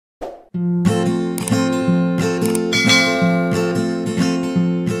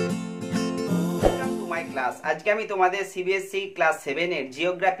আজকে আমি তোমাদের সিবিএসই ক্লাস 7 এর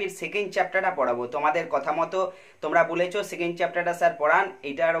জিওগ্রাফির সেকেন্ড চ্যাপ্টারটা পড়াবো। তোমাদের কথা মতো তোমরা বলেছো সেকেন্ড চ্যাপ্টারটা স্যার পড়ান,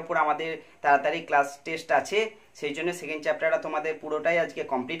 এটার উপর আমাদের তাড়াতাড়ি ক্লাস টেস্ট আছে, সেই জন্য সেকেন্ড চ্যাপ্টারটা তোমাদের পুরোটাই আজকে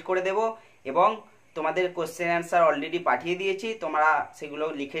কমপ্লিট করে দেব। এবং তোমাদের কোশ্চেন অ্যান্সার অলরেডি পাঠিয়ে দিয়েছি, তোমরা সেগুলো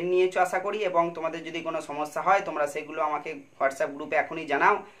লিখে নিয়েছো আশা করি। এবং তোমাদের যদি কোনো সমস্যা হয় তোমরা সেগুলো আমাকে হোয়াটসঅ্যাপ গ্রুপে এখনই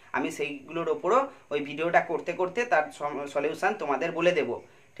জানাও, আমি সেইগুলোর ওপরও ওই ভিডিওটা করতে করতে তার সলিউশন তোমাদের বলে দেব।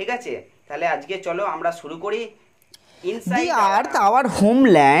 ঠিক আছে, তাহলে আজকে চলো আমরা শুরু করি। The Earth, our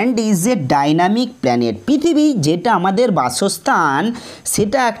homeland, is a dynamic planet. পৃথিবী যেটা আমাদের বাসস্থান,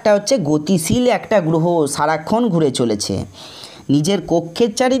 সেটা একটা হচ্ছে গতিশীল একটা গ্রহ, সারাক্ষণ ঘুরে চলেছে নিজের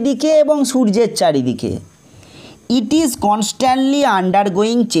কক্ষের চারিদিকে এবং সূর্যের চারিদিকে। It is constantly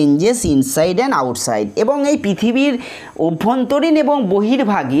undergoing changes inside and outside. এবং এই পৃথিবীর অভ্যন্তরীণ এবং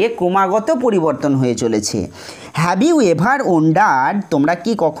বহির্ভাগে ক্রমাগত পরিবর্তন হয়ে চলেছে। হ্যাভ ইউ এভার ওন্ডার্ড, তোমরা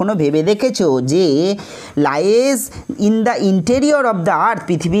কি কখনো ভেবে দেখেছো যে lies in the interior of the earth,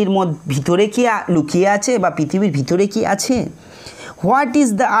 পৃথিবীর ভিতরে কি লুকিয়ে আছে বা পৃথিবীর ভিতরে কি আছে? What is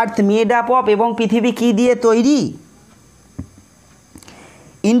the earth made up of, এবং পৃথিবী কি দিয়ে তৈরি?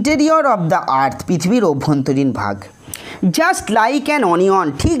 ইন্টেরিয়র অফ দ্য আর্থ, পৃথিবীর অভ্যন্তরীণ ভাগ। জাস্ট লাইক অ্যান অনিয়ন,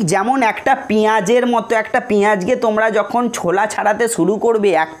 ঠিক যেমন একটা পেঁয়াজের মতো, একটা পেঁয়াজকে তোমরা যখন ছোলা ছাড়াতে শুরু করবে,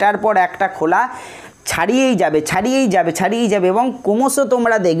 একটার পর একটা খোলা ছাড়িয়েই যাবে ছাড়িয়েই যাবে ছাড়িয়েই যাবে, এবং ক্রমশ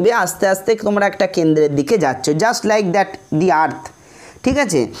তোমরা দেখবে আস্তে আস্তে তোমরা একটা কেন্দ্রের দিকে যাচ্ছ। জাস্ট লাইক দ্যাট দি আর্থ, ঠিক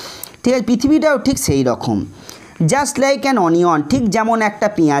আছে, ঠিক আছে, পৃথিবীটাও ঠিক সেই রকম। জাস্ট লাইক অ্যান অনিয়ন, ঠিক যেমন একটা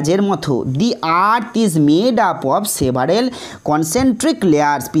পেঁয়াজের মতো। দি earth is made up of several concentric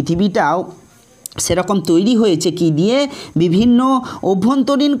layers, পৃথিবীটাও সেরকম তৈরি হয়েছে কি দিয়ে? বিভিন্ন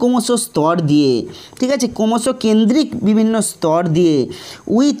অভ্যন্তরীণ ক্রমশ স্তর দিয়ে, ঠিক আছে, ক্রমশ কেন্দ্রিক বিভিন্ন স্তর দিয়ে।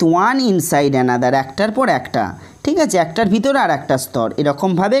 উইথ ওয়ান ইনসাইড অ্যানাদার, একটার পর একটা, ঠিক আছে, একটার ভিতরে আর একটা স্তর,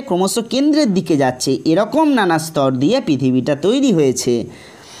 এরকমভাবে ক্রমশ কেন্দ্রের দিকে যাচ্ছে। এরকম নানা স্তর দিয়ে পৃথিবীটা তৈরি হয়েছে।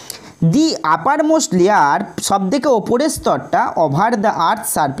 দি আপার মোস্ট লেয়ার, সব থেকে ওপরের স্তরটা, over the earth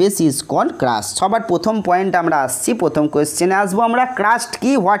surface is called crust. সবার প্রথম পয়েন্ট আমরা আসছি, প্রথম কোয়েশ্চেনে আসবো আমরা। ক্রাস্ট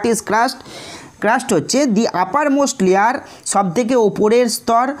কি? What is crust? ক্রাস্ট হচ্ছে দি আপার মোস্ট লেয়ার, সব থেকে ওপরের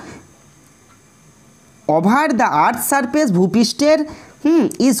স্তর, ওভার দ্য আর্থ সারফেস, ভূপৃষ্ঠের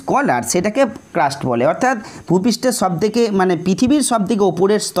ইজ কল্ড আর্থ, সেটাকে ক্রাস্ট বলে। অর্থাৎ ভূপৃষ্ঠের সব থেকে, মানে পৃথিবীর সব থেকে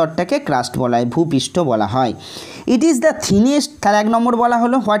ওপরের স্তরটাকে ক্রাস্ট বলা হয়, ভূপৃষ্ঠ বলা হয়। ইট ইজ দ্য থিনেস্ট, তাহলে 1 নম্বর বলা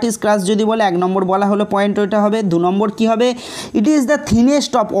হলো। হোয়াট ইজ ক্রাস্ট যদি বলে 1 নম্বর বলা হলো, পয়েন্ট ওইটা হবে। 2 নম্বর কী হবে? It is the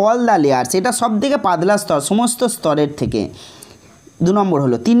thinnest of all the layers, এটা সব থেকে পাতলা স্তর সমস্ত স্তরের থেকে। 2 নম্বর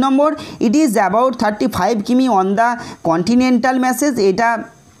হলো। 3 নম্বর, ইট ইজ অ্যাবাউট 35 কিমি অন দ্য কন্টিনেন্টাল ম্যাসেজ,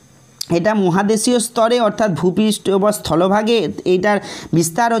 এটা মহাদেশীয় স্তরে অর্থাৎ ভূপৃষ্ঠ বা স্থলভাগে এইটার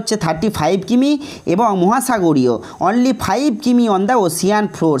বিস্তার হচ্ছে 35 কিমি, এবং মহাসাগরীয় অনলি 5 কিমি অন দ্য ওশিয়ান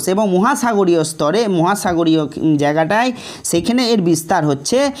ফ্লোরস, এবং মহাসাগরীয় স্তরে, মহাসাগরীয় জায়গাটায় সেখানে এর বিস্তার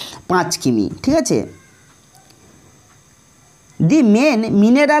হচ্ছে 5 কিমি, ঠিক আছে। দি main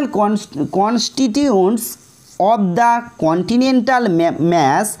mineral constituents of the continental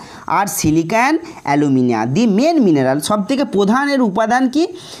mass R silica and অ্যালুমিনিয়া। The main mineral, সবথেকে প্রধানের উপাদান কি?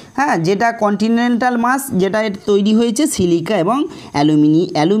 হ্যাঁ, যেটা কন্টিনেন্টাল মাস, যেটা তৈরি হয়েছে সিলিকা এবং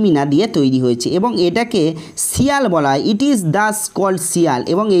অ্যালুমিনা দিয়ে তৈরি হয়েছে, এবং এটাকে সিয়াল বলা হয়। ইট ইজ দাস কল্ড সিয়াল,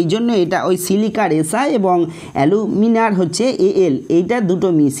 এবং এই জন্য এটা ওই সিলিকার এসআই এবং অ্যালুমিনার হচ্ছে এল, এইটা দুটো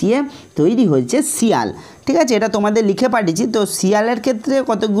মিশিয়ে তৈরি হয়েছে সিয়াল, ঠিক আছে। এটা তোমাদের লিখে পাঠিয়েছি। তো সিয়ালের ক্ষেত্রে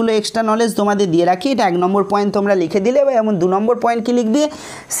কতগুলো এক্সট্রা নলেজ তোমাদের দিয়ে রাখি, এটা 1 নম্বর পয়েন্ট তোমরা লিখে দিলে। বা এমন 2 নম্বর পয়েন্ট কি লিখবে?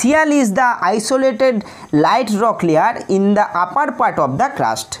 সিয়াল is the isolated light rock layer in the upper part of the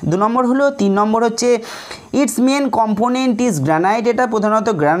crust. 2 নম্বর হলো। 3 নম্বর হচ্ছে it's main component is granite, এটা প্রধানত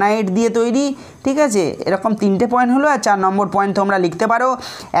গ্রানাইট দিয়ে তৈরি, ঠিক আছে। এরকম 3টে পয়েন্ট হলো। আর 4 নম্বর পয়েন্ট তোমরা লিখতে পারো,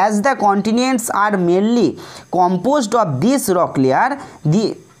 as the continents R mainly composed of this rock layer,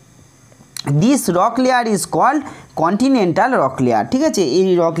 this rock layer is called continental rock layer, ঠিক আছে। এই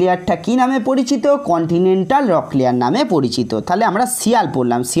রক লেয়ারটা কী নামে পরিচিত? কন্টিনেন্টাল রক লেয়ার নামে পরিচিত। তাহলে আমরা সিয়াল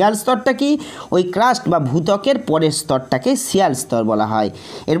পড়লাম। সিয়াল স্তরটা কি? ওই ক্রাস্ট বা ভূত্বকের পরের স্তরটাকে সিয়াল স্তর বলা হয়।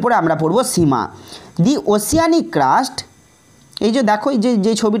 এরপরে আমরা পড়ব সীমা। দি ওশিয়ানিক ক্রাস্ট, এই যে দেখো, এই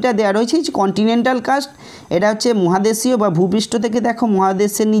যে ছবিটা দেওয়া রয়েছে, কন্টিনেন্টাল ক্রাস্ট, এটা হচ্ছে মহাদেশীয় বা ভূপৃষ্ঠ থেকে দেখো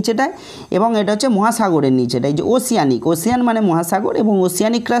মহাদেশের নিচেটায়, এবং এটা হচ্ছে মহাসাগরের নিচেটায়। যে ওশিয়ানিক, ওশিয়ান মানে মহাসাগর, এবং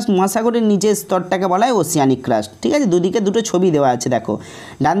ওশিয়ানিক ক্রাস্ট মহাসাগরের নিচের স্তরটাকে বলা হয় ওশিয়ানিক ক্রাস্ট, ঠিক আছে। দুদিকে দুটো ছবি দেওয়া আছে দেখো,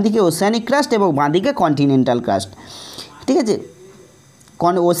 ডান দিকে ওশিয়ানিক ক্রাস্ট এবং বাঁ দিকে কন্টিনেন্টাল ক্রাস্ট, ঠিক আছে।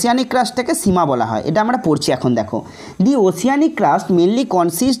 ওশিয়ানিক ক্রাস্টটাকে সীমা বলা হয়, এটা আমরা পড়ছি এখন। দেখো, দি oceanic crust mainly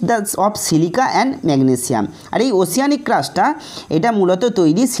consist of silica and magnesium. আর এই ওশিয়ানিক ক্রাস্টটা এটা মূলত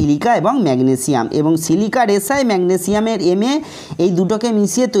তৈরি সিলিকা এবং ম্যাগনেসিয়াম, এবং সিলিকার এসআই ম্যাগনেসিয়ামের এমএ, এই দুটোকে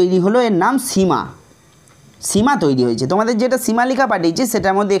মিশিয়ে তৈরি হলো এর নাম সীমা, সীমা তৈরি হয়েছে। তোমাদের যেটা সীমালিকা পাঠিয়েছে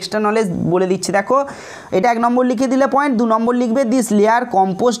সেটার মধ্যে এক্সট্রা নলেজ বলে দিচ্ছি। দেখো এটা 1 নম্বর লিখে দিলে পয়েন্ট, 2 নম্বর লিখবে this layer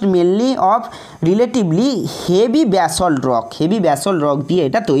compost mainly of relatively heavy basalt rock দিয়ে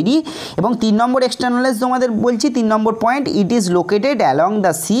এটা তৈরি। এবং 3 নম্বর এক্সট্রা নলেজ তোমাদের বলছি, 3 নম্বর point, it is located along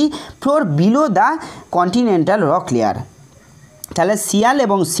the sea floor below the continental rock layer. তাহলে সিয়াল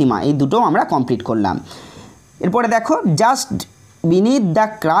এবং সীমা এই দুটো আমরা কমপ্লিট করলাম। এরপরে দেখো just beneath the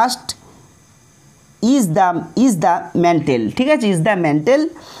crust is the men tell, ঠিক আছে, ইজ দ্য ম্যান্টেল।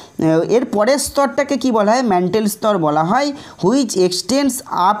 এর পরের স্তরটাকে কি বলা হয়? ম্যান্টেল স্তর বলা হয়। Which extends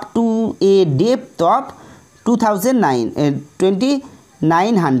up to A depth of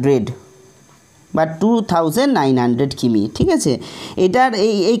 2900 বা 2900 কিমি, ঠিক আছে। এটার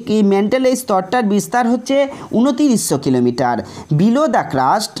এই ম্যান্টেল এই স্তরটার বিস্তার হচ্ছে 2900 কিলোমিটার বিলো দ্য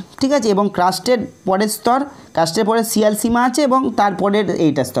ক্রাস্ট, ঠিক আছে। এবং ক্রাস্টের পরের স্তর, ক্রাস্টের পরে সিয়াল সীমা আছে এবং তারপরের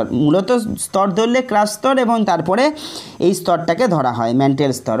এইটা স্তর, মূলত স্তর ধরলে ক্রাস্ট স্তর এবং তারপরে এই স্তরটাকে ধরা হয়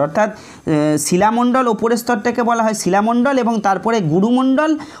ম্যান্টেল স্তর। অর্থাৎ শিলামণ্ডল ওপরের স্তরটাকে বলা হয় শিলামণ্ডল এবং তারপরে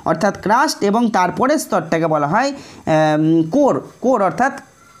গুরুমণ্ডল অর্থাৎ ক্রাস্ট এবং তারপরের স্তরটাকে বলা হয় কোর অর্থাৎ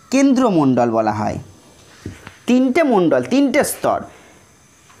কেন্দ্রমণ্ডল বলা হয়। 3টে মণ্ডল, 3টে স্তর,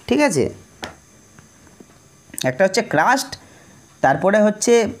 ঠিক আছে। একটা হচ্ছে ক্রাস্ট, তারপরে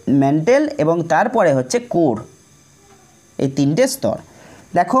হচ্ছে ম্যান্টেল এবং তারপরে হচ্ছে কোর, এই 3টে স্তর।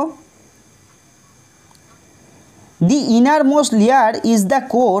 দেখো দি inner most layer is the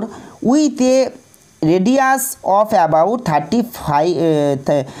core with a radius of about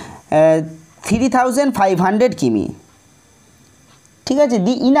 3500 কিমি, ঠিক আছে।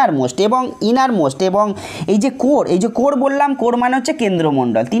 দি ইনারমোস্ট এবং এই যে কোর বললাম, কোর মানে হচ্ছে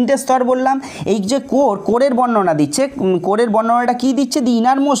কেন্দ্রমণ্ডল, 3টে স্তর বললাম। এই যে কোরের বর্ণনা দিচ্ছে, কোরের বর্ণনাটা কি দিচ্ছে? দি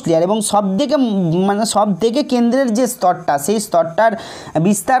ইনারমোস্ট লেয়ার, এবং সবথেকে কেন্দ্রের যে স্তরটা, সেই স্তরটার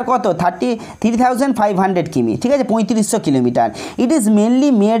বিস্তার কত? 3500 কিমি, ঠিক আছে, 3500 kilometre. It is mainly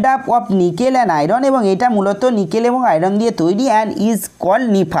made up of nickel and iron, এবং এটা মূলত নিকেল এবং আয়রন দিয়ে তৈরি। And is call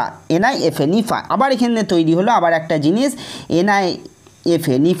নিফা, নিফা। আবার এখানে তৈরি হলো আবার একটা জিনিস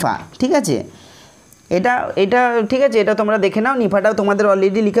নিফা, ঠিক আছে। এটা ঠিক আছে, এটা তোমরা দেখে নাও। নিফাটাও তোমাদের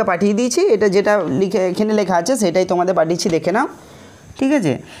অলরেডি লিখে পাঠিয়ে দিয়েছি, এটা যেটা এখানে লেখা আছে সেটাই তোমাদের পাঠিয়েছি, দেখে নাও, ঠিক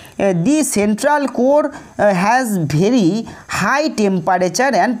আছে। The central core has very high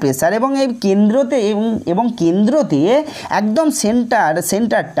temperature and pressure, এবং এই কেন্দ্রতে একদম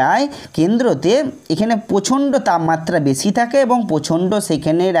সেন্টারটায় কেন্দ্রতে এখানে প্রচণ্ড তাপমাত্রা বেশি থাকে এবং প্রচণ্ড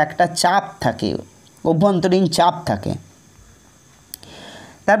সেখানের একটা চাপ থাকে, অভ্যন্তরীণ চাপ থাকে।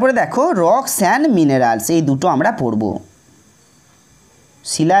 তারপরে দেখো রকস অ্যান্ড মিনারেলস, এই দুটো আমরা পড়ব,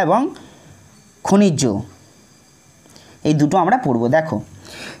 শিলা এবং খনিজ, এই দুটো আমরা পড়ব। দেখো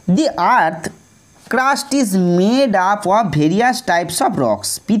দি আর্থ crust is made up of various types of rocks,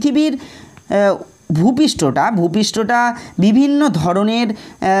 পৃথিবীর ভূপৃষ্ঠটা বিভিন্ন ধরনের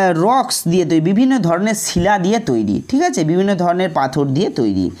রকস দিয়ে তৈরি, বিভিন্ন ধরনের শিলা দিয়ে তৈরি, ঠিক আছে, বিভিন্ন ধরনের পাথর দিয়ে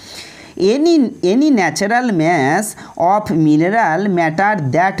তৈরি। any natural mass of mineral matter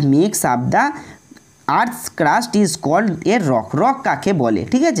that makes up the earth's crust is called a rock কাকে বলে,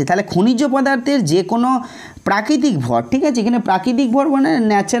 ঠিক আছে। তাহলে খনিজ পদার্থের যে কোনো প্রাকৃতিক ভর, ঠিক আছে, এখানে প্রাকৃতিক ভর মানে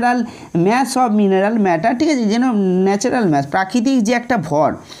natural mass of mineral matter, ঠিক আছে, যেন ন্যাচারাল ম্যাস প্রাকৃতিক যে একটা ভর,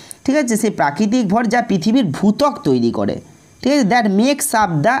 ঠিক আছে, সেই প্রাকৃতিক ভর যা পৃথিবীর ভূত্বক তৈরি করে, ঠিক আছে, that makes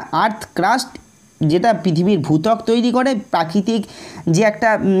up the earth crust, যেটা পৃথিবীর ভূত্বক তৈরি করে, প্রাকৃতিক যে একটা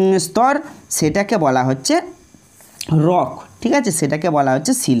স্তর, সেটাকে বলা হচ্ছে রক, ঠিক আছে, সেটাকে বলা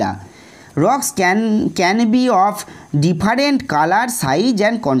হচ্ছে শিলা। Rocks can be of different colour, size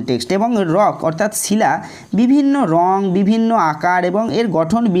and context, এবং রক অর্থাৎ শিলা বিভিন্ন রং, বিভিন্ন আকার এবং এর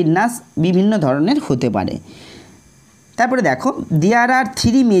গঠন বিন্যাস বিভিন্ন ধরনের হতে পারে। তারপরে দেখো দেয়ার আর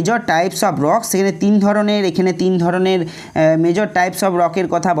 3 মেজর টাইপস অফ রকস, এখানে তিন ধরনের মেজর টাইপস অফ রকের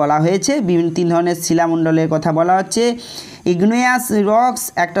কথা বলা হয়েছে, বিভিন্ন 3 ধরনের শিলামণ্ডলের কথা বলা হচ্ছে। ইগনিয়াস রকস,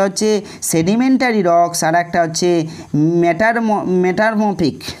 একটা হচ্ছে সেডিমেন্টারি রকস, আর একটা হচ্ছে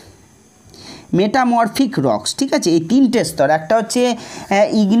মেটামরফিক রকস, ঠিক আছে, এই 3টে স্তর। একটা হচ্ছে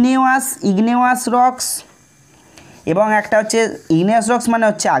ইগনেওয়াস রকস, এবং একটা হচ্ছে ইগনেয়াস রকস মানে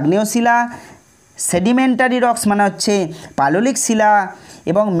হচ্ছে আগ্নেয় শিলা, সেডিমেন্টারি রকস মানে হচ্ছে পাললিক শিলা,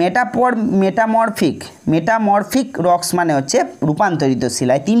 এবং মেটামরফিক রকস মানে হচ্ছে রূপান্তরিত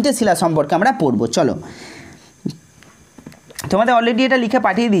শিলা। এই 3টে শিলা সম্পর্কে আমরা পড়ব। চলো, তোমাদের অলরেডি এটা লিখে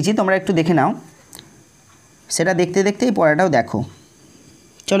পাঠিয়ে দিয়েছি, তোমরা একটু দেখে নাও, সেটা দেখতে দেখতেই পড়াটাও দেখো।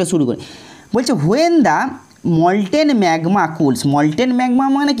 চলো শুরু করি। বলছে when the molten magma cools, molten magma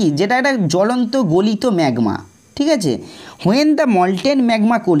মানে কি? যেটা একটা জ্বলন্ত গলিত ম্যাগমা, ঠিক আছে। When the molten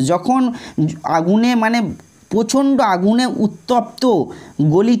magma cools, যখন আগুনে মানে প্রচণ্ড আগুনে উত্তপ্ত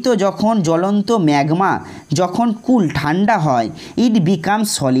গলিত যখন জ্বলন্ত ম্যাগমা যখন কুল ঠান্ডা হয়, ইট বিকাম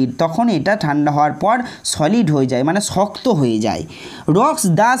সলিড, তখন এটা ঠান্ডা হওয়ার পর সলিড হয়ে যায়, মানে শক্ত হয়ে যায়। Rocks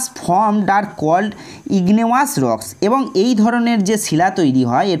Das formed are called ইগনেওয়াস rocks, এবং এই ধরনের যে শিলা তৈরি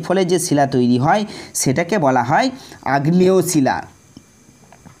হয়, এর ফলে যে শিলা তৈরি হয় সেটাকে বলা হয় আগ্নেয় শিলা।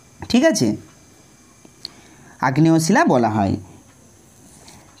 ঠিক আছে, আগ্নেয় শিলা বলা হয়।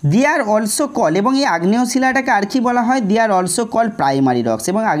 দে আর অলসো কল, এবং এই আগ্নেয় শিলাটাকে আর কি বলা হয়, দে are also call primary rocks,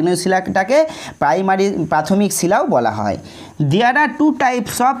 এবং আগ্নেয় শিলাটাকে প্রাথমিক শিলাও বলা হয়। দেয়ার আর টু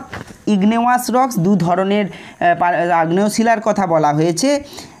টাইপস অফ ইগনেওয়াস রক্স, দু ধরনের আগ্নেয় শিলার কথা বলা হয়েছে।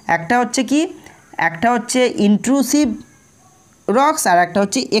 একটা হচ্ছে কি, একটা হচ্ছে ইন্ট্রুসিভ রক্স আর একটা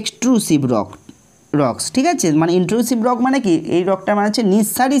হচ্ছে এক্সট্রুসিভ রক্স। ঠিক আছে, মানে ইন্ট্রুসিভ রক মানে কি, এই রকটা মানে হচ্ছে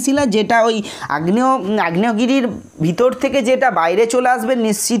নিঃসারী শিলা, যেটা ওই আগ্নেয়গিরির ভিতর থেকে যেটা বাইরে চলে আসবে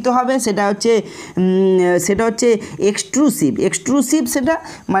নিশ্চিত হবে, সেটা হচ্ছে এক্সট্রুসিভ, সেটা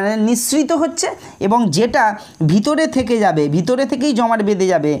মানে নিঃসৃত হচ্ছে, এবং যেটা ভিতরে থেকে যাবে, ভিতরে থেকেই জমাট বেঁধে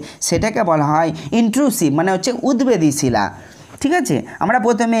যাবে, সেটাকে বলা হয় ইন্ট্রুসিভ, মানে হচ্ছে উদ্বেদী শিলা। ঠিক আছে, আমরা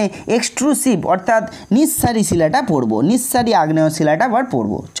প্রথমে এক্সট্রুসিভ অর্থাৎ নিঃসারী শিলাটা পড়ব, নিঃসারী আগ্নেয় শিলাটা আবার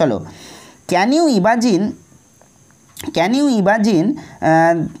পড়ব। চলো, ক্যান ইউ ইমাজিন,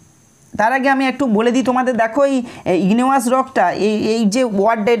 তার আগে আমি একটু বলে দিই তোমাদের, দেখো এই ইগনেওয়াস রকটা, এই যে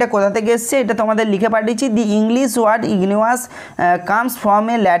ওয়ার্ডটা, এটা কোথা থেকে এসছে এটা তোমাদের লিখে পাঠিয়েছি। The English word ইগনেওয়াস comes from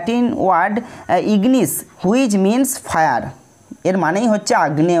a Latin word Ignis which means fire, এর মানেই হচ্ছে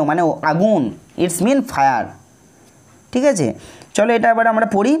আগ্নেয়, মানে আগুন, ইটস মিন ফায়ার। ঠিক আছে, চলো এটা এবার আমরা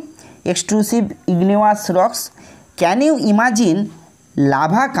পড়ি। Extrusive ইগনেওয়াস rocks, can you imagine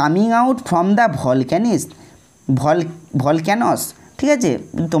lava coming out from the ভলক্যানস। ঠিক আছে,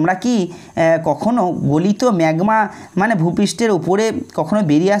 তোমরা কি কখনো গলিত ম্যাগমা মানে ভূপৃষ্ঠের উপরে কখনো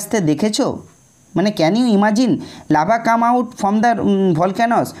বেরিয়ে আসতে দেখেছো? মানে can you imagine lava come out from the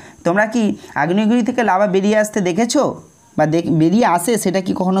ভলক্যানস, তোমরা কি আগ্নেয়গিরি থেকে লাভা বেরিয়ে আসতে দেখেছো বা বেরিয়ে আসে, সেটা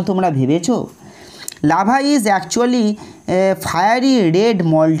কি কখনো তোমরা ভেবেছো? Lava is actually fiery red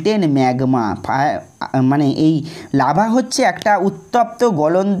molten magma, মানে এই লাভা হচ্ছে একটা উত্তপ্ত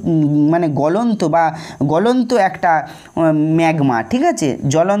গলন্ত একটা ম্যাগমা। ঠিক আছে,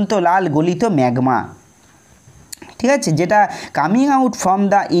 জ্বলন্ত লাল গলিত ম্যাগমা। ঠিক আছে, যেটা coming out from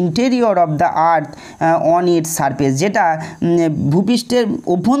the interior of the earth on it's surface, যেটা ভূপৃষ্ঠের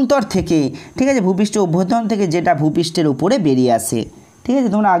অভ্যন্তর থেকে, ঠিক আছে, ভূপৃষ্ঠের অভ্যন্তর থেকে যেটা ভূপৃষ্ঠের উপরে বেরিয়ে আসে। ঠিক আছে,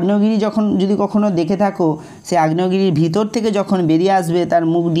 তোমরা আগ্নেয়গিরি যদি কখনো দেখে থাকো, সেই আগ্নেয়গিরির ভিতর থেকে যখন বেরিয়ে আসবে তার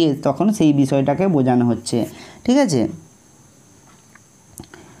মুখ দিয়ে, তখন সেই বিষয়টাকে বোঝানো হচ্ছে। ঠিক আছে,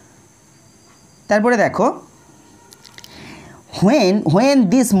 তারপরে দেখো, when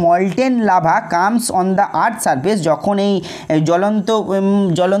this molten lava comes on the earth surface, যখন এই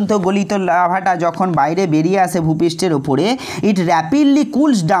জ্বলন্ত গলিত লাভাটা যখন বাইরে বেরিয়ে আসে ভূপৃষ্ঠের উপরে, ইট র্যাপিডলি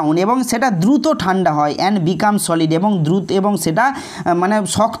কুলস ডাউন, এবং সেটা দ্রুত ঠান্ডা হয়, অ্যান্ড বিকাম সলিড, এবং সেটা মানে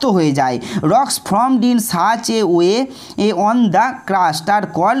শক্ত হয়ে যায়। Rocks formed in such a way on the crust R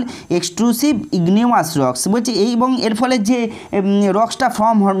call extrusive ইগনেওয়াস rocks. বলছে এবং এর ফলে যে রক্সটা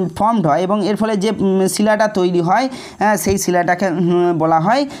ফর্মড হয় এবং এর ফলে যে শিলাটা তৈরি হয়, সেই শিলাটাকে বলা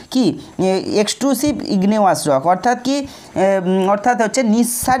হয় কি এক্সট্রুসিভ ইগনেওয়াস রক, অর্থাৎ হচ্ছে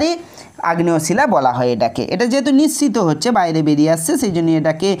নিঃসারী আগ্নেয়শিলা বলা হয় এটাকে। এটা যেহেতু নিঃসৃত হচ্ছে, বাইরে বেরিয়ে আসছে, সেই জন্য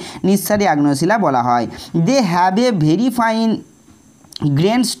এটাকে নিঃসারী আগ্নেয়শিলা বলা হয়। They have a very fine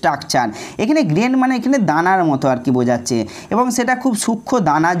grain structure, এখানে গ্রেন মানে এখানে দানার মতো আর কি বোঝাচ্ছে, এবং সেটা খুব সূক্ষ্ম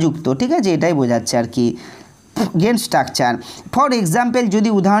দানাযুক্ত। ঠিক আছে, এটাই বোঝাচ্ছে আর কি গ্রেন স্ট্রাকচার। ফর এক্সাম্পল, যদি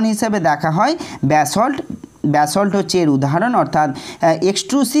উদাহরণ হিসাবে দেখা হয়, ব্যাসল্ট হচ্ছে এর উদাহরণ, অর্থাৎ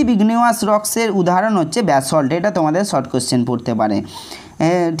এক্সট্রুসিভ ইগনেওয়াস রক্সের উদাহরণ হচ্ছে ব্যাসল্ট। এটা তোমাদের শর্ট কোশ্চেন পড়তে পারে।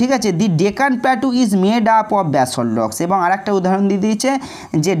 ঠিক আছে, দি Deccan plateau is made up of basalt rocks, এবং আরেকটা উদাহরণ দিয়ে দিয়েছে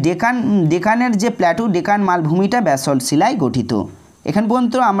যে ডেকানের যে প্ল্যাটু, ডেকান মালভূমিটা ব্যাসল্ট শিলায় গঠিত। এখান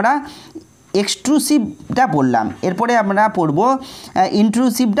পর্যন্ত আমরা এক্সট্রুসিভটা পড়লাম, এরপরে আমরা পড়ব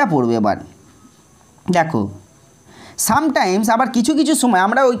ইন্ট্রুসিভটা পড়বো। এবার দেখো, সামটাইমস আবার কিছু সময়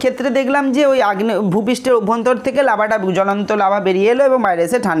আমরা ওই ক্ষেত্রে দেখলাম যে ওই ভূপৃষ্ঠের অভ্যন্তর থেকে লাভাটা, জ্বলন্ত লাভা বেরিয়ে এলো এবং বাইরে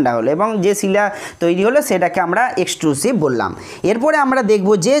এসে ঠান্ডা হলো, এবং যে শিলা তৈরি হলো সেটাকে আমরা এক্সট্রুসিভ বললাম। এরপরে আমরা দেখব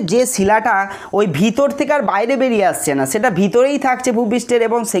যে শিলাটা ওই ভিতর থেকে আর বাইরে বেরিয়ে আসছে না, সেটা ভিতরেই থাকছে ভূপৃষ্ঠের,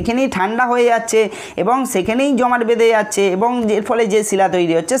 এবং সেখানেই ঠান্ডা হয়ে যাচ্ছে এবং সেখানেই জমাট বেঁধে যাচ্ছে, এবং এর ফলে যে শিলা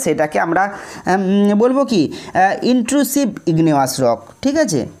তৈরি হচ্ছে সেটাকে আমরা বলবো কি ইন্ট্রুসিভ ইগনেওয়াস রক। ঠিক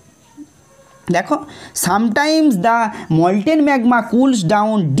আছে, দেখো sometimes the molten magma cools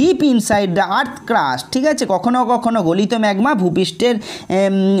down deep inside the earth crust, ঠিক আছে, কখনো কখনো গলিত ম্যাগমা ভূপৃষ্ঠের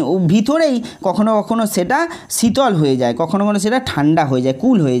ভিতরেই কখনো কখনো সেটা শীতল হয়ে যায়, কখনো কখনো সেটা ঠান্ডা হয়ে যায়,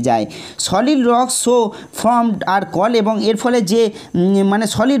 কুল হয়ে যায়। সলিড রক্স সো ফর্মড আর কল, এবং এর ফলে যে মানে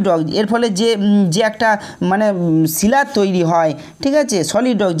সলিড রক, এর ফলে যে একটা মানে শিলা তৈরি হয়, ঠিক আছে,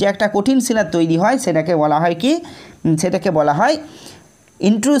 সলিড রক যে একটা কঠিন শিলা তৈরি হয় সেটাকে বলা হয় কি, সেটাকে বলা হয়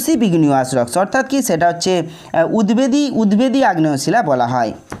ইন্ট্রুসিভ ইগনিয়াস রক্স, অর্থাৎ কি সেটা হচ্ছে উদ্বেদী আগ্নেয়শিলা বলা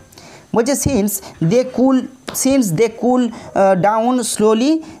হয়। বলছে since they cool down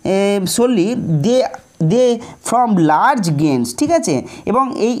slowly they from large gains, ঠিক আছে, এবং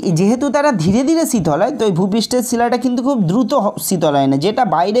এই যেহেতু তারা ধীরে ধীরে শীতল হয়, তো এই ভূপৃষ্ঠের শিলাটা কিন্তু খুব দ্রুত শীতল হয় না, যেটা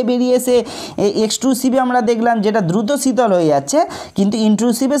বাইরে বেরিয়ে এসে এক্সট্রুসিভে আমরা দেখলাম যেটা দ্রুত শীতল হয়ে যাচ্ছে, কিন্তু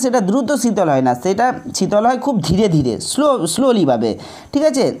ইন্ট্রুসিভে সেটা দ্রুত শীতল হয় না, সেটা শীতল হয় খুব ধীরে ধীরে স্লোলিভাবে, ঠিক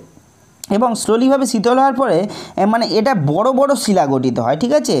আছে, এবং স্লোলিভাবে শীতল হওয়ার পরে মানে এটা বড় বড় শিলা গঠিত হয়,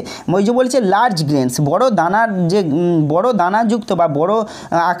 ঠিক আছে, ওই যে বলছে লার্জ গ্রেনস, বড় দানাযুক্ত বা বড়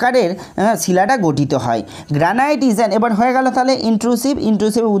আকারের শিলাটা গঠিত হয়। গ্রানাইট ইজ অ্যান, এবার হয়ে গেল তাহলে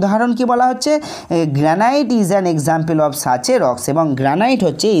ইন্ট্রুসিভ উদাহরণ কি বলা হচ্ছে, granite is an example of such a rocks, এবং গ্রানাইট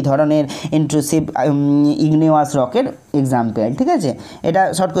হচ্ছে এই ধরনের ইন্ট্রুসিভ ইগনিয়াস রকের এক্সাম্পল, ঠিক আছে, এটা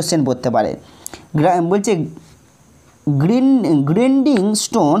শর্ট কোশ্চেন পড়তে পারে। বলছে গ্রিডিং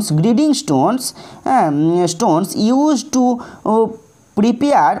Stones use to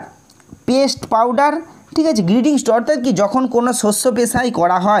prepare paste powder, ঠিক আছে, গ্রিডিং স্টোন অর্থাৎ কি যখন কোনো শস্য পেশাই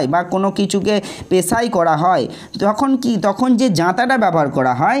করা হয় বা কোনো কিছুকে পেশাই করা হয় তখন যে জাঁতাটা ব্যবহার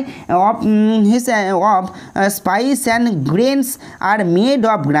করা হয় of spice and grains are made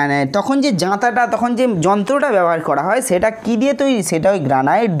of granite, তখন যে জাঁতাটা, তখন যে যন্ত্রটা ব্যবহার করা হয় সেটা কি দিয়ে তৈরি, সেটা ওই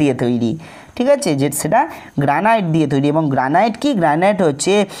গ্রানাইট দিয়ে তৈরি, ঠিক আছে, যে সেটা গ্রানাইট দিয়ে তৈরি, এবং গ্রানাইট কি, গ্রানাইট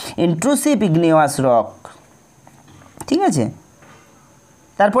হচ্ছে ইন্ট্রুসিভ ইগনিয়াস রক, ঠিক আছে।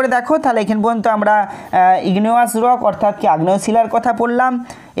 তারপরে দেখো তাহলে এখান পর্যন্ত আমরা ইগনিয়াস রক অর্থাৎ কি আগ্নেয়শিলার কথা পড়লাম,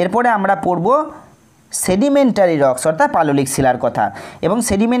 এরপরে আমরা পড়ব সেডিমেন্টারি রক্স অর্থাৎ পাললিক শিলার কথা, এবং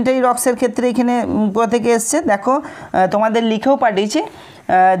সেডিমেন্টারি রক্সের ক্ষেত্রে এখানে থেকে এসছে, দেখো তোমাদের লিখেও পাঠিয়েছে,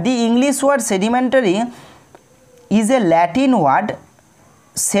 the English word sedimentary is a Latin word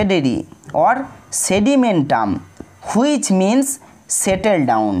sederi or sedimentum which means settle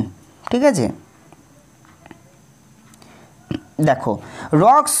down, ঠিক আছে। দেখো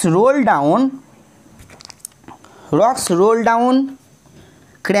rocks roll down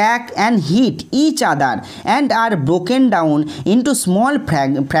crack and hit each other and are broken down into small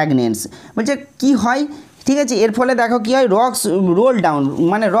fragments, বলছে কি হয়, ঠিক আছে, এর ফলে দেখো কী হয়, রক্স রোল ডাউন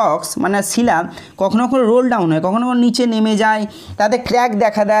মানে শিলা কখনো কখনো রোল ডাউন হয়, কখনো কখনো নিচে নেমে যায়, তাতে ক্র্যাক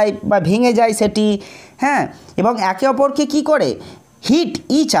দেখা দেয় বা ভেঙে যায় সেটি, হ্যাঁ, এবং একে অপরকে কী করে, হিট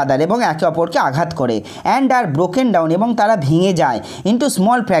ইচ আদার, এবং একে অপরকে আঘাত করে, অ্যান্ড আর ব্রোকেন ডাউন, এবং তারা ভেঙে যায়, ইন্টু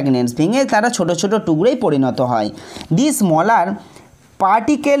স্মল ফ্র্যাগমেন্টস, ভেঙে তারা ছোট ছোট টুকরোয় পরিণত হয়। দি স্মলার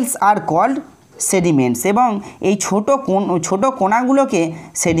পার্টিকেলস আর কল্ড সেডিমেন্টস, এবং এই ছোট কণাগুলোকে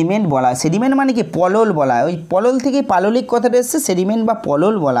সেডিমেন্ট বলা হয়। সেডিমেন্ট মানে কি, পলল বলা হয়, ওই পলল থেকে পাললিক কথাটা এসছে, সেডিমেন্ট বা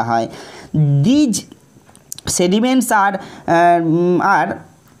পলল বলা হয়। These সেডিমেন্টস R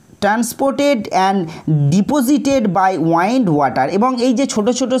transported and deposited by wind water, এবং এই যে ছোট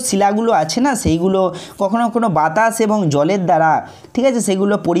ছোট শিলাগুলো আছে না, সেইগুলো কখনো কখনো বাতাস এবং জলের দ্বারা, ঠিক আছে,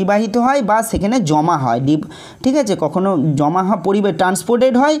 সেগুলো পরিবাহিত হয় বা সেখানে জমা হয়, ঠিক আছে, কখনো জমা হয়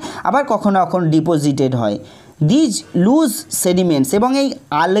ট্রান্সপোর্টেড হয়, আবার কখনো কখনো ডিপোজিটেড হয়। দিজ লুজ সেডিমেন্টস, এবং এই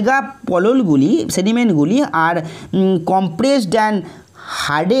আলগা পললগুলি সেডিমেন্টগুলি আর compressed and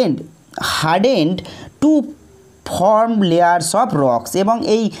হার্ডেন্ড to form layers of rocks, এবং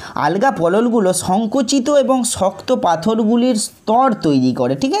এই আলগা পললগুলো সংকুচিত এবং শক্ত পাথরগুলির স্তর তৈরি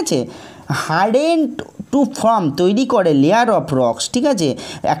করে, ঠিক আছে, হার্ডেন্ড টু ফর্ম তৈরি করে লেয়ার অফ রক্স, ঠিক আছে,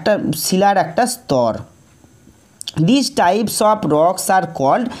 একটা শিলার একটা স্তর। This types of rocks are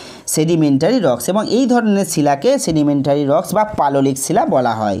called sedimentary rocks, এবং এই ধরনের শিলাকে সেডিমেন্টারি রক্স বা পাললিক শিলা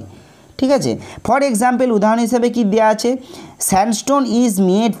বলা হয়, ঠিক আছে। ফর এক্সাম্পল উদাহরণ হিসেবে কি দেওয়া আছে, sandstone is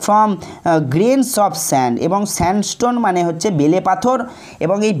made from grains of sand, এবং স্যান্ডস্টোন মানে হচ্ছে বেলে পাথর,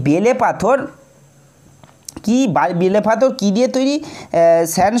 এবং এই বেলে পাথর কি দিয়ে তৈরি,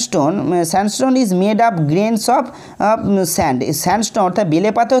 sandstone is made of grains of sandstone অর্থাৎ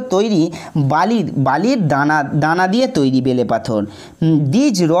বেলে পাথর তৈরি বালির দানা দিয়ে তৈরি বেলে পাথর।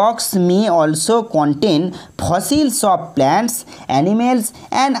 These rocks may also contain fossils of plants, animals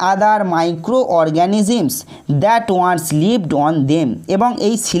and other micro অর্গ্যানিজমস that once lived on them, এবং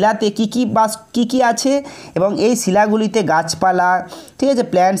এই শিলাতে কী আছে, এবং এই শিলাগুলিতে গাছপালা, ঠিক আছে,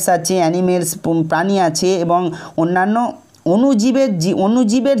 প্ল্যান্টস আছে, অ্যানিমেলস প্রাণী আছে, এবং অন্যান্য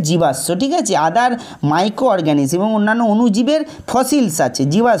অণুজীবের জীবাশ্ম, ঠিক আছে, আদার মাইক্রো অর্গানিজম এবং অন্যান্য অণুজীবের ফসিলস আছে,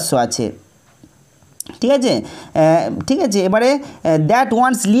 জীবাশ্ম আছে, ঠিক আছে। ঠিক আছে, এবারে that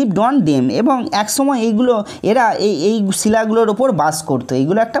once lived on them, এবং একসময় এরা এই শিলাগুলোর ওপর বাস করতো,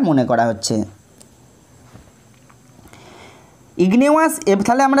 এইগুলো একটা মনে করা হচ্ছে। ইগনেওয়াস,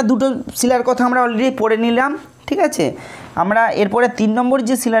 তাহলে আমরা দুটো শিলার কথা আমরা অলরেডি পড়ে নিলাম, ঠিক আছে। আমরা এরপরে 3 নম্বর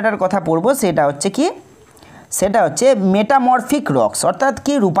যে শিলাটার কথা পড়ব সেটা হচ্ছে কি, সেটা হচ্ছে মেটামরফিক রক্স, অর্থাৎ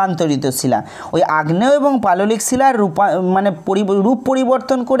কি রূপান্তরিত শিলা। ওই আগ্নেয় এবং পাললিক শিলার রূপ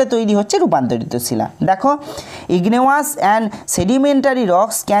পরিবর্তন করে তৈরি হচ্ছে রূপান্তরিত শিলা। দেখো, ইগনেওয়াস and sedimentary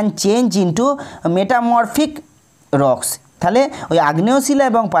rocks can change into metamorphic rocks. তাহলে ওই আগ্নেয় শিলা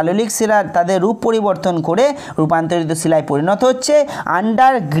এবং পাললিক শিলা তাদের রূপ পরিবর্তন করে রূপান্তরিত শিলায় পরিণত হচ্ছে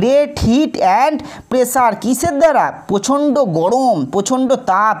under great hit and pressure. কিসের দ্বারা? প্রচণ্ড গরম, প্রচণ্ড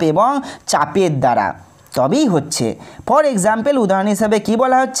তাপ এবং চাপের দ্বারা তবেই হচ্ছে। ফর এক্সাম্পল, উদাহরণ হিসাবে কি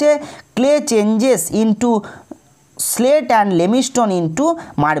বলা হচ্ছে, clay changes into slate and লেমিস্টোন into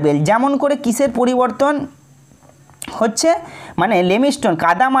marble. যেমন করে কিসের পরিবর্তন হচ্ছে, মানে লেমিস্টোন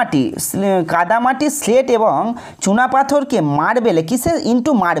কাদামাটি স্লেট এবং চুনাপাথরকে মার্বেলে কিসের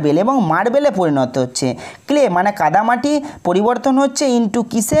ইনটু মার্বেল এবং মার্বেলে পরিণত হচ্ছে। ক্লে মানে কাদামাটি পরিবর্তন হচ্ছে ইনটু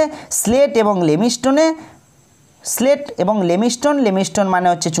কিসে, স্লেট এবং লেমিস্টোনে। লেমিস্টোন মানে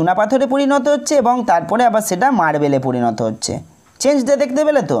হচ্ছে চুনাপাথরে পরিণত হচ্ছে এবং তারপরে আবার সেটা মার্বেলে পরিণত হচ্ছে। চেঞ্জটা দেখতে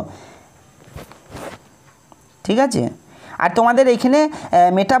পেলে তো, ঠিক আছে। আর তোমাদের এইখানে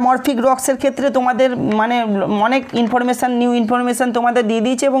মেটামরফিক রক্সের ক্ষেত্রে তোমাদের মানে অনেক নিউ ইনফরমেশান তোমাদের দিয়ে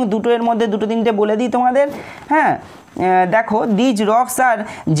দিয়েছে, এবং এর মধ্যে 2-3টে বলে দিই তোমাদের। হ্যাঁ, দেখো, these rocks are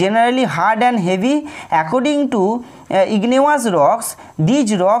generally hard and heavy according to ইগনেওয়াস rocks. These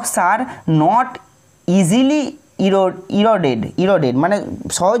rocks are not easily eroded, মানে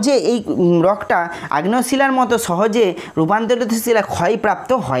সহজে এই রকটা আগ্নেয় শিলার মতো সহজে রূপান্তরিত শিলা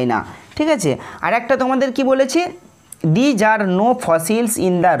ক্ষয়প্রাপ্ত হয় না, ঠিক আছে। আর একটা তোমাদের কি বলেছি, these are no fossils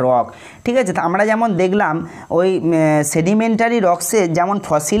in the rock, ঠিক আছে। আমরা যেমন দেখলাম ওই সেডিমেন্টারি রক্সে যেমন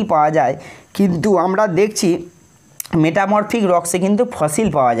ফসিল পাওয়া যায়, কিন্তু আমরা দেখছি মেটামরফিক রক্সে কিন্তু ফসিল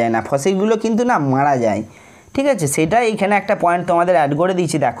পাওয়া যায় না, ফসিলগুলো কিন্তু না মারা যায়, ঠিক আছে। সেটা এইখানে একটা পয়েন্ট তোমাদের অ্যাড করে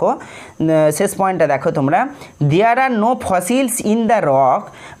দিয়েছি। দেখো, শেষ পয়েন্টটা দেখো তোমরা, দেয়ার আর no fossils in the rock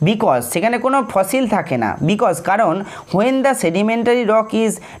because, সেখানে কোনো ফসিল থাকে না, বিকজ কারণ when the sedimentary rock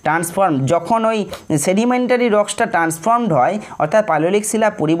is transform, যখন ওই সেডিমেন্টারি রক্সটা ট্রান্সফর্মড হয় অর্থাৎ পাললিক শিলা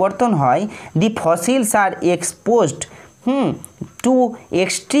পরিবর্তন হয়, দি fossils R exposed two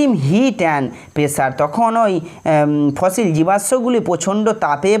extreme hit and pressure, তখন ওই ফসিল জীবাশ্মগুলি প্রচণ্ড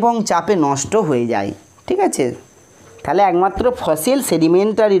তাপে এবং চাপে নষ্ট হয়ে যায়, ঠিক আছে। তাহলে একমাত্র ফসিল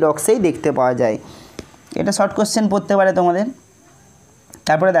সেডিমেন্টারি রক্সেই দেখতে পাওয়া যায়। এটা শর্ট কোশ্চেন পড়তে পারে তোমাদের।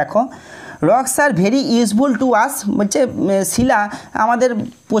 তারপরে দেখো, rocks are very useful to us, বলছে শিলা আমাদের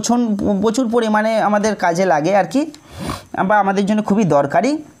প্রচুর পরিমাণে আমাদের কাজে লাগে আর কি, বা আমাদের জন্য খুবই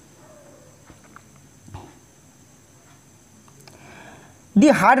দরকারি। দি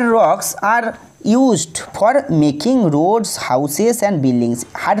hard rocks are used for making Rhodes, houses and buildings.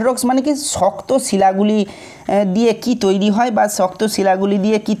 Hard rocks মানে কি, শক্ত শিলাগুলি দিয়ে কি তৈরি হয়, বা শক্ত শিলাগুলি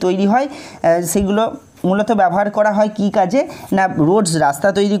দিয়ে কি তৈরি হয়, সেগুলো মূলত ব্যবহার করা হয় কি কাজে না, রোডস রাস্তা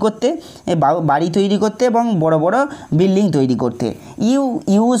তৈরি করতে, বাড়ি তৈরি করতে এবং বড় বড় বিল্ডিং তৈরি করতে।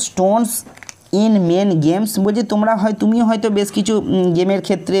 Use Stones in main games, বলছি তুমিও হয়তো বেশ কিছু গেমের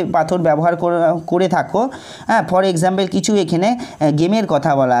ক্ষেত্রে পাথর ব্যবহার করে থাকো। হ্যাঁ, ফর এক্সাম্পল কিছু এখানে গেমের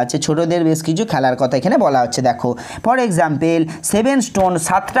কথা বলা আছে, ছোটোদের বেশ কিছু খেলার কথা এখানে বলা হচ্ছে। দেখো, ফর এক্সাম্পল 7 স্টোন,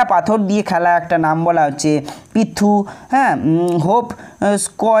 7টা পাথর দিয়ে খেলা একটা নাম বলা হচ্ছে, পিথু, হ্যাঁ, হোপ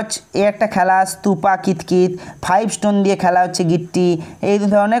স্কচ এই একটা খেলা, স্তূপা কিতকিত, 5 স্টোন দিয়ে খেলা হচ্ছে গিট্টি, এই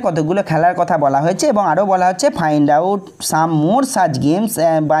ধরনের কতগুলো খেলার কথা বলা হয়েছে। এবং আরও বলা হচ্ছে find out some more such games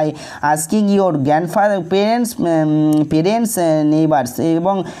by asking your grandfather parents neighbours,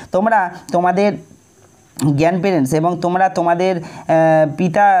 এবং তোমরা তোমাদের গ্র্যান্ডপেরেন্টস এবং তোমরা তোমাদের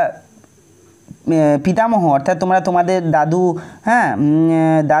পিতামহ অর্থাৎ তোমরা তোমাদের দাদু, হ্যাঁ,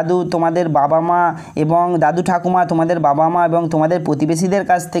 দাদু, তোমাদের বাবা মা এবং দাদু ঠাকুমা, তোমাদের বাবা মা এবং তোমাদের প্রতিবেশীদের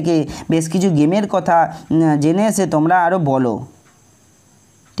কাছ থেকে বেশ কিছু গেমের কথা জেনে এসে তোমরা আরও বলো,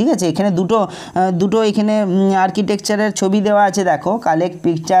 ঠিক আছে। এখানে দুটো এখানে আর্কিটেকচারের ছবি দেওয়া আছে। দেখো, collect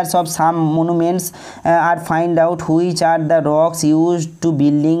pictures of some monuments R find out which are the rocks use to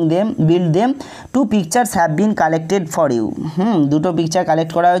build them. 2 pictures have been collected for you. দুটো পিকচার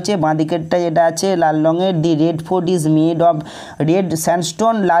কালেক্ট করা হয়েছে। বাঁ দিকেরটা যেটা আছে লাল রঙের, দি red fort is made of red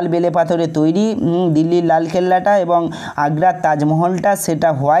sandstone, লাল বেলে পাথরে তৈরি। দিল্লির লালকেল্লাটা এবং আগ্রার তাজমহলটা সেটা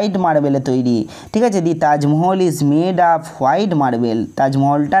হোয়াইট মার্বেলে তৈরি, ঠিক আছে। দি Taj Mahal is made off white marble,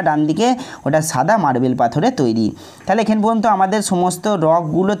 তাজমহলটা জলটা ডান দিকে ওটা সাদা মার্বেল পাথরে তৈরি। তাহলে এখান পর্যন্ত আমাদের সমস্ত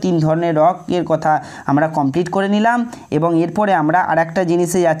রকগুলো 3 ধরনের রকের কথা আমরা কমপ্লিট করে নিলাম। এবং এরপরে আমরা আরেকটা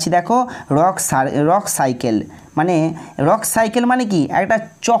জিনিসে যাচ্ছি, দেখো রক সাইকেল। মানে রক সাইকেল মানে কি, একটা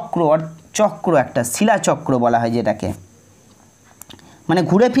চক্র একটা শিলাচক্র বলা হয় যেটাকে, মানে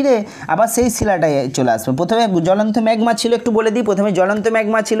ঘুরে ফিরে আবার সেই শিলাটায় চলে আসবে। প্রথমে জ্বলন্ত ম্যাগমা ছিল, একটু বলে দিই, প্রথমে জ্বলন্ত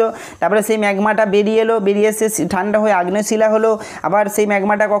ম্যাগমা ছিল, তারপরে সেই ম্যাগমাটা বেরিয়ে এলো, বেরিয়ে এসে ঠান্ডা হয়ে আগ্নেয় শিলা হলো, আবার সেই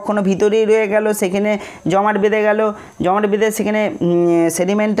ম্যাগমাটা কখনো ভিতরেই রয়ে গেল, সেখানে জমাট বেঁধে সেখানে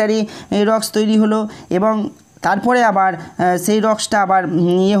সেডিমেন্টারি রক্স তৈরি হলো। এবং তারপরে আবার সেই রক্সটা আবার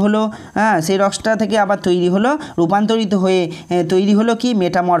হলো, সেই রক্সটা থেকে আবার রূপান্তরিত হয়ে তৈরি হলো কি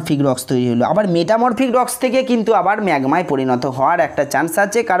মেটামরফিক রক্স তৈরি হলো। আবার মেটামরফিক রক্স থেকে কিন্তু আবার ম্যাগমায় পরিণত হওয়ার একটা চান্স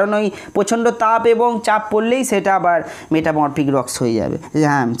আছে, কারণ ওই প্রচণ্ড তাপ এবং চাপ পড়লেই সেটা আবার মেটামরফিক রক্স হয়ে যাবে,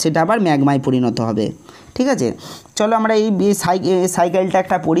 হ্যাঁ সেটা আবার ম্যাগমায় পরিণত হবে। ঠিক আছে, চলো আমরা এই সাইকেলটা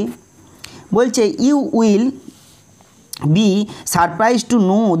একটা পড়ি। বলছে you will be surprised to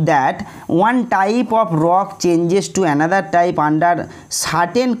know that one type of rock changes to another type under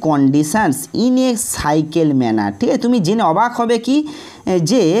certain conditions in a cycle manner। ঠিক আছে, তুমি জেনে অবাক হবে কি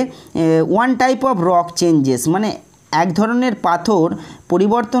যে one type of rock changes মানে এক ধরনের পাথর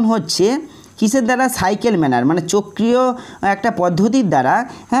পরিবর্তন হচ্ছে কিসের দ্বারা, সাইকেল ম্যানার মানে চক্রীয় একটা পদ্ধতির দ্বারা,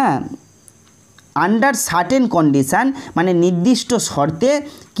 হ্যাঁ আন্ডার সার্টেন কন্ডিশান মানে নির্দিষ্ট শর্তে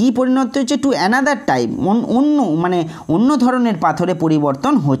কি পরিণত হচ্ছে, টু অ্যানাদার টাইপ অন্য ধরনের পাথরে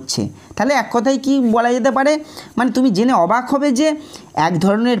পরিবর্তন হচ্ছে। তাহলে এক কথায় কি বলা যেতে পারে, মানে তুমি জেনে অবাক হবে যে এক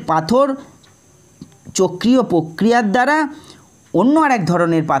ধরনের পাথর চক্রীয় প্রক্রিয়ার দ্বারা অন্য আর এক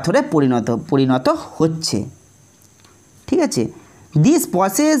ধরনের পাথরে পরিণত হচ্ছে। ঠিক আছে, this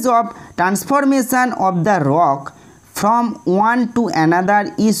process of transformation of the rock from one to another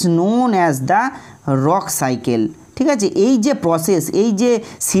is known as the rock cycle। ঠিক আছে, এই যে প্রসেস, এই যে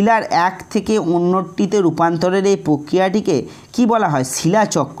শিলার এক থেকে অন্যটিতে রূপান্তরের এই প্রক্রিয়াটিকে কি বলা হয়,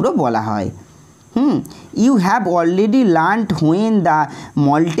 শিলাচক্র বলা হয়। You have already learned when the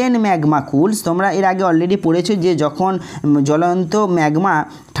molten magma cools. তোমরা এর আগে অলরেডি পড়েছো যে যখন জ্বলন্ত ম্যাগমা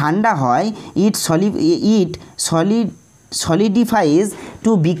ঠান্ডা হয় ইট সলিডিফাইজ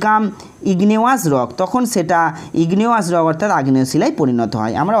টু বিকাম ইগনেওয়াস রক, তখন সেটা ইগনেওয়াস রক অর্থাৎ আগ্নেয় শিলায় পরিণত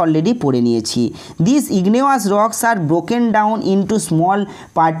হয়, আমরা অলরেডি পড়ে নিয়েছি। This ইগনেওয়াস rocks R broken down into small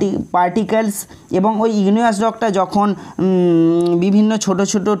particles, এবং ওই ইগনেওয়াস রকটা যখন বিভিন্ন ছোট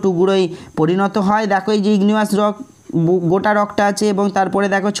ছোট টুকরোয় পরিণত হয়, দেখো এই যে ইগনেওয়াস রক গোটা রকটা আছে এবং তারপরে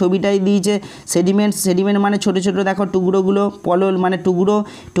দেখো ছবিটাই দিয়েছে সেডিমেন্ট মানে ছোট ছোট দেখো টুকরোগুলো, পলল মানে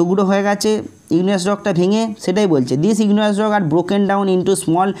টুকরো হয়ে গেছে ইগনিয়াস রকটা ভেঙে, সেটাই বলছে this igneous rock R broken down into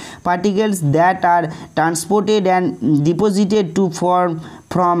small particles that R transported and deposited two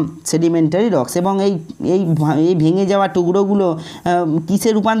from sedimentary rocks. এবং এই ভেঙে যাওয়া টুকরোগুলো কিসে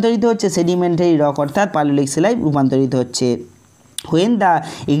রূপান্তরিত হচ্ছে, সেডিমেন্টারি রক অর্থাৎ পাললিক শিলায় রূপান্তরিত হচ্ছে। when the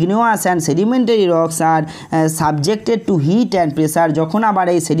igneous and sedimentary rocks are subjected to heat and pressure, যখন আবার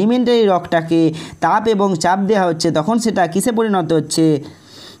এই সেডিমেন্টারি রকটাকে তাপ এবং চাপ দেওয়া হচ্ছে তখন সেটা কিসে পরিণত হচ্ছে,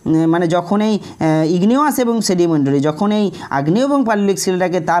 মানে যখন এই ইগনিয়াস এবং সেডিমেন্টারি, যখন এই আগ্নেয় এবং পাললিক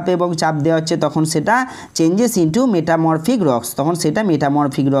শিলাটাকে তাপ এবং চাপ দেওয়া হচ্ছে তখন সেটা চেঞ্জেস ইনটু মেটামরফিক রক্স, তখন সেটা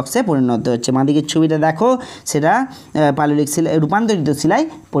মেটামরফিক রক্সে পরিণত হচ্ছে। মাদিকের ছবিটা দেখো, সেটা পাললিক শিলা রূপান্তরিত শিলায়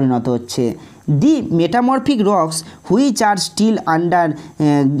পরিণত হচ্ছে। দি metamorphic rocks which are still under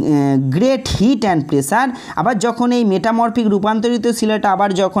great hit and pressure, আবার যখন এই মেটামরফিক রূপান্তরিত শিলাটা আবার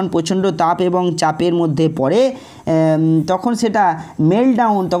যখন প্রচণ্ড তাপ এবং চাপের মধ্যে পড়ে তখন সেটা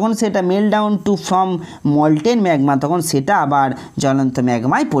mail down to from molten magma, তখন সেটা আবার জ্বলন্ত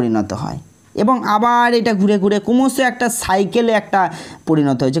ম্যাগমায় পরিণত হয় এবং আবার এটা ঘুরে ঘুরে ক্রমশ একটা সাইকেলে একটা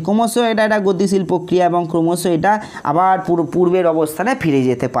পরিণত হয়েছে। ক্রমশ এটা একটা গতিশীল প্রক্রিয়া এবং ক্রমশ এটা আবার পূর্বের অবস্থানে ফিরে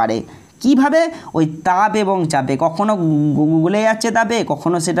যেতে পারে। কিভাবে, ওই তাপ এবং চাপে, কখনো গলে যাচ্ছে তাপে,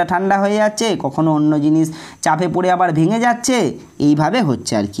 কখনো সেটা ঠান্ডা হয়ে যাচ্ছে, কখনো অন্য জিনিস চাপে পড়ে আবার ভেঙে যাচ্ছে, এইভাবে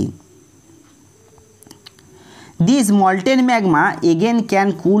হচ্ছে আর কি। This molten magma again can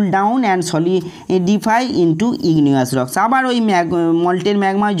cool down and solidify into igneous rocks। আবার ওই মল্টেন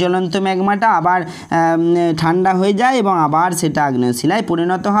ম্যাগমা, জ্বলন্ত ম্যাগমাটা আবার ঠান্ডা হয়ে যায় এবং আবার সেটা আগ্নেয় শিলায়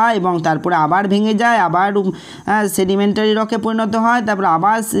পরিণত হয় এবং তারপরে আবার ভেঙে যায়, আবার সেডিমেন্টারি রকে পরিণত হয়, তারপরে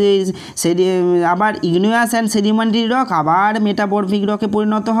আবার ইগনিয়াস অ্যান্ড সেডিমেন্টারি রক আবার মেটামরফিক রকে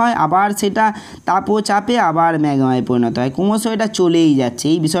পরিণত হয়, আবার সেটা তাপ ও চাপে আবার ম্যাগমায় পরিণত হয়। ক্রমশ এটা চলেই যাচ্ছে,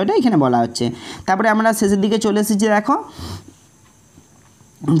 এই বিষয়টা এখানে বলা হচ্ছে। তারপরে আমরা শেষের দিকে চলে এসেছি।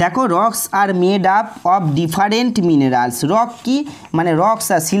 দেখো rocks are made up of different minerals. Rock কি, মানে রক্স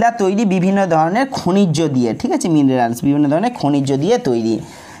আর শিলা তৈরি বিভিন্ন ধরনের খনিজ দিয়ে, ঠিক আছে, মিনারেলস বিভিন্ন ধরনের খনিজ দিয়ে তৈরি।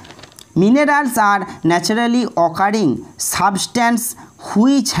 Minerals R naturally occurring substance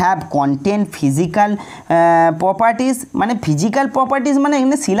which have content physical properties, মানে ফিজিক্যাল প্রপার্টিস মানে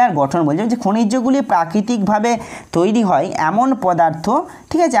এখানে শিলার গঠন বলছে, যে খনিজগুলি প্রাকৃতিকভাবে তৈরি হয় এমন পদার্থ,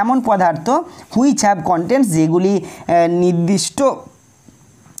 ঠিক আছে, এমন পদার্থ হুইচ হ্যাভ কন্টেন্টস যেগুলি নির্দিষ্ট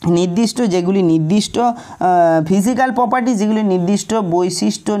ফিজিক্যাল প্রপার্টি, যেগুলি নির্দিষ্ট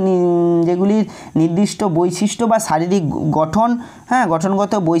বৈশিষ্ট্য, যেগুলির নির্দিষ্ট বৈশিষ্ট্য বা শারীরিক গঠন, হ্যাঁ,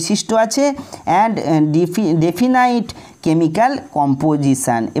 গঠনগত বৈশিষ্ট্য আছে, অ্যান্ড ডেফিনাইট কেমিক্যাল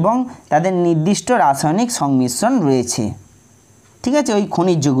কম্পোজিশান, এবং তাদের নির্দিষ্ট রাসায়নিক সংমিশ্রণ রয়েছে, ঠিক আছে। ওই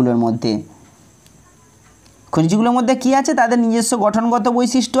খনিজগুলোর মধ্যে কী আছে, তাদের নিজস্ব গঠনগত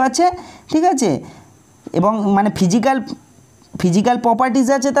বৈশিষ্ট্য আছে, ঠিক আছে, এবং মানে ফিজিক্যাল প্রপার্টিজ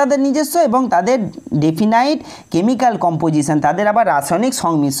আছে তাদের নিজস্ব, এবং তাদের ডেফিনাইট কেমিক্যাল কম্পোজিশন, তাদের আবার রাসায়নিক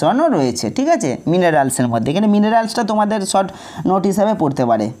সংমিশ্রণও রয়েছে, ঠিক আছে, মিনারেলসের মধ্যে। এখানে মিনারেলসটা তোমাদের শর্ট নোট হিসাবে পড়তে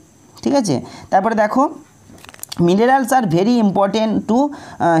পারে, ঠিক আছে। তারপরে দেখো, minerals are very important to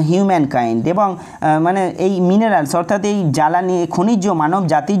human kind, এবং মানে এই মিনারেলস অর্থাৎ এই জ্বালানি খনিজ মানব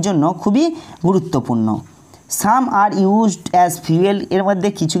জাতির জন্য খুবই গুরুত্বপূর্ণ। সাম আর ইউজড অ্যাজ ফিউয়েল, এর মধ্যে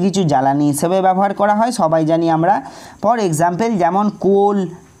কিছু কিছু জ্বালানি হিসেবে ব্যবহার করা হয়, সবাই জানি আমরা। ফর এক্সাম্পল যেমন কোল,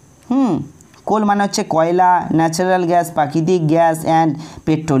 কোল মানে হচ্ছে কয়লা, ন্যাচারাল গ্যাস প্রাকৃতিক গ্যাস, অ্যান্ড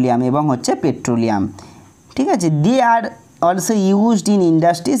পেট্রোলিয়াম, এবং হচ্ছে পেট্রোলিয়াম, ঠিক আছে। দে are also used in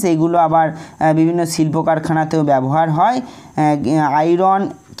industries, এগুলো আবার বিভিন্ন শিল্প কারখানাতেও ব্যবহার হয়। আয়রন,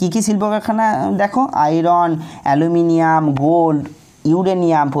 কী শিল্প কারখানা দেখো, আয়রন, অ্যালুমিনিয়াম, গোল্ড,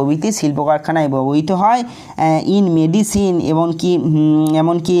 ইউরেনিয়াম প্রভৃতি শিল্প কারখানায় ব্যবহৃত হয়। ইন মেডিসিন,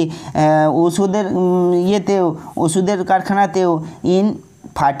 এমনকি ওষুধের ওষুধের কারখানাতেও, ইন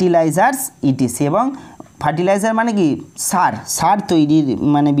ফার্টিলাইজার্স ইটিসি, এবং ফার্টিলাইজার মানে কি সার তৈরির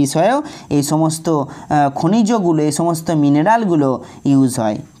মানে বিষয়েও এই সমস্ত খনিজগুলো, এই সমস্ত মিনারেলগুলো ইউজ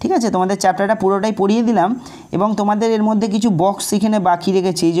হয়, ঠিক আছে। তোমাদের চ্যাপ্টারটা পুরোটাই পড়িয়ে দিলাম, এবং তোমাদের এর মধ্যে কিছু বক্স এখানে বাকি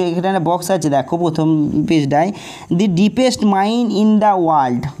রেখেছি, যে এখানে বক্স আছে দেখো প্রথম পেজটায়, দি deepest mine in the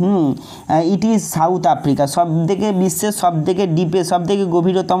world, it is south Africa, বিশ্বের সবথেকে সবথেকে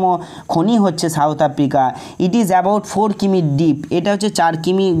গভীরতম খনি হচ্ছে south Africa. It is about 4 কিমি ডিপ, এটা হচ্ছে 4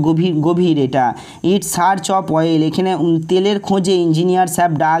 কিমি গভীর এটা। ইট সার্চ অফ অয়েল, এখানে তেলের খোঁজে engineers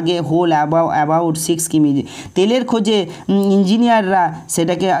have dug A whole about 6 কিমি, তেলের খোঁজে ইঞ্জিনিয়াররা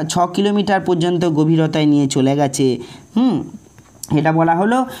সেটাকে 6 কিলোমিটার পর্যন্ত গভীরতায় নিয়ে চলে গেছে। এটা বলা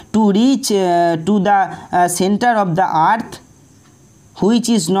হলো to reach to the centre of the earth which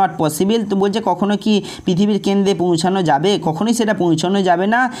is not possible, তো বলছে কখনো কি পৃথিবীর কেন্দ্রে পৌঁছানো যাবে, কখনোই সেটা পৌঁছানো যাবে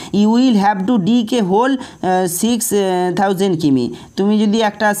না। You will have to ডিগ A whole 6000 কিমি, তুমি যদি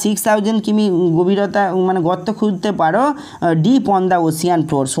একটা 6000 কিমি গভীরতা মানে গর্ত খুঁজতে পারো, deep on the Ocean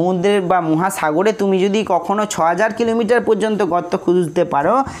floor, সমুদ্রের বা মহাসাগরে তুমি যদি কখনো 6000 কিলোমিটার পর্যন্ত গর্ত খুঁজতে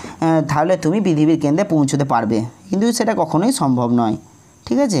পারো, তাহলে তুমি পৃথিবীর কেন্দ্রে পৌঁছতে পারবে, কিন্তু সেটা কখনোই সম্ভব নয়,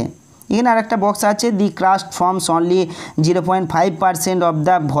 ঠিক আছে। এখানে আরেকটা বক্স আছে, দি crust forms only 0.5% of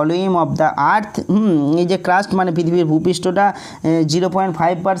the volume of the earth, এই যে ক্রাস্ট মানে পৃথিবীর ভূপৃষ্ঠটা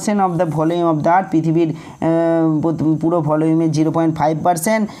 0.5% of the volume of the earth, পৃথিবীর পুরো ভলিউমের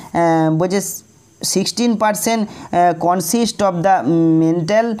 0.5%, বলছে 16% কনসিস্ট অফ দ্য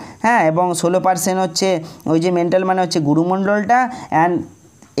মেন্টাল, হ্যাঁ, এবং 16% হচ্ছে ওই যে মেন্টাল মানে হচ্ছে গুরুমণ্ডলটা, অ্যান্ড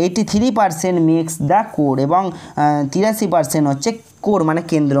 83% মেক্স দ্য কোর, এবং 83% হচ্ছে কোর মানে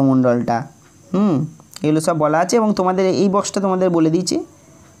কেন্দ্রমণ্ডলটা। এগুলো সব বলা আছে, এবং তোমাদের এই বক্সটা তোমাদের বলে দিচ্ছি,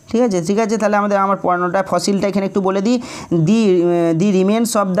 ঠিক আছে। তাহলে আমার পড়ানোটা ফসিলটা এখানে একটু বলে দিই। দি remains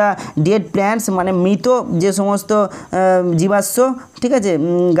of the dead plants মানে মৃত যে সমস্ত জীবাশ্ম, ঠিক আছে,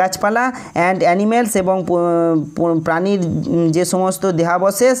 গাছপালা, অ্যান্ড অ্যানিমেলস এবং প্রাণীর যে সমস্ত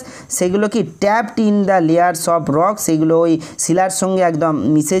দেহাবশেষ, সেগুলো কি tapped in the layers of rock, সেগুলো ওই শিলার সঙ্গে একদম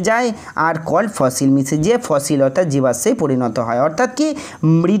মিশে যায়, আর কল্ড ফসিল, মিশে যেয়ে ফসিল অর্থাৎ জীবাশ্মে পরিণত হয়। অর্থাৎ কি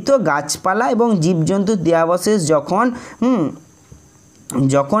মৃত গাছপালা এবং জীবজন্তুর দেহাবশেষ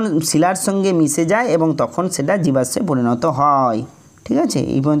যখন শিলার সঙ্গে মিশে যায় এবং তখন সেটা জীবাশ্মে পরিণত হয়, ঠিক আছে।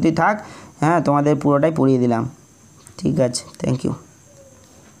 এই পর্যন্তই থাক, হ্যাঁ, তোমাদের পুরোটাই পড়িয়ে দিলাম, ঠিক আছে, থ্যাংক ইউ।